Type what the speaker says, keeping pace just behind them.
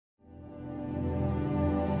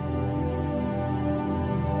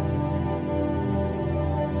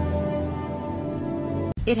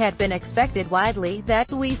It had been expected widely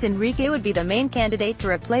that Luis Enrique would be the main candidate to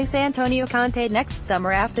replace Antonio Conte next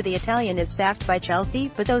summer after the Italian is sacked by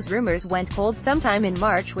Chelsea, but those rumors went cold sometime in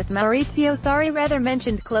March with Maurizio Sarri rather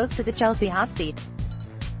mentioned close to the Chelsea hot seat.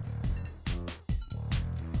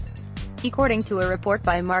 According to a report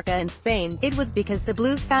by Marca in Spain, it was because the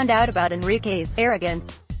Blues found out about Enrique's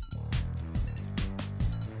arrogance.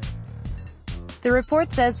 The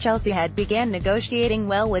report says Chelsea had began negotiating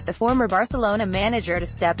well with the former Barcelona manager to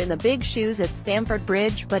step in the big shoes at Stamford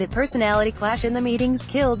Bridge, but a personality clash in the meetings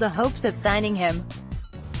killed the hopes of signing him.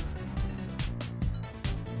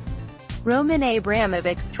 Roman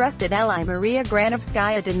Abramovich's trusted ally Maria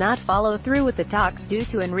Granovskaya did not follow through with the talks due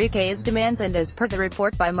to Enrique's demands, and as per the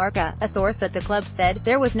report by Marca, a source at the club said,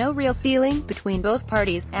 there was no real feeling between both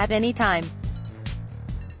parties at any time.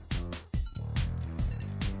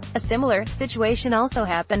 A similar situation also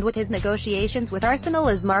happened with his negotiations with Arsenal,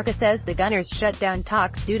 as Marca says the Gunners shut down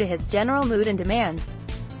talks due to his general mood and demands.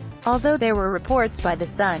 Although there were reports by The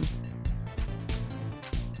Sun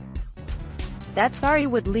that Sarri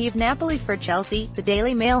would leave Napoli for Chelsea, the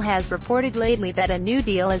Daily Mail has reported lately that a new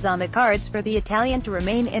deal is on the cards for the Italian to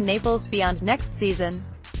remain in Naples beyond next season.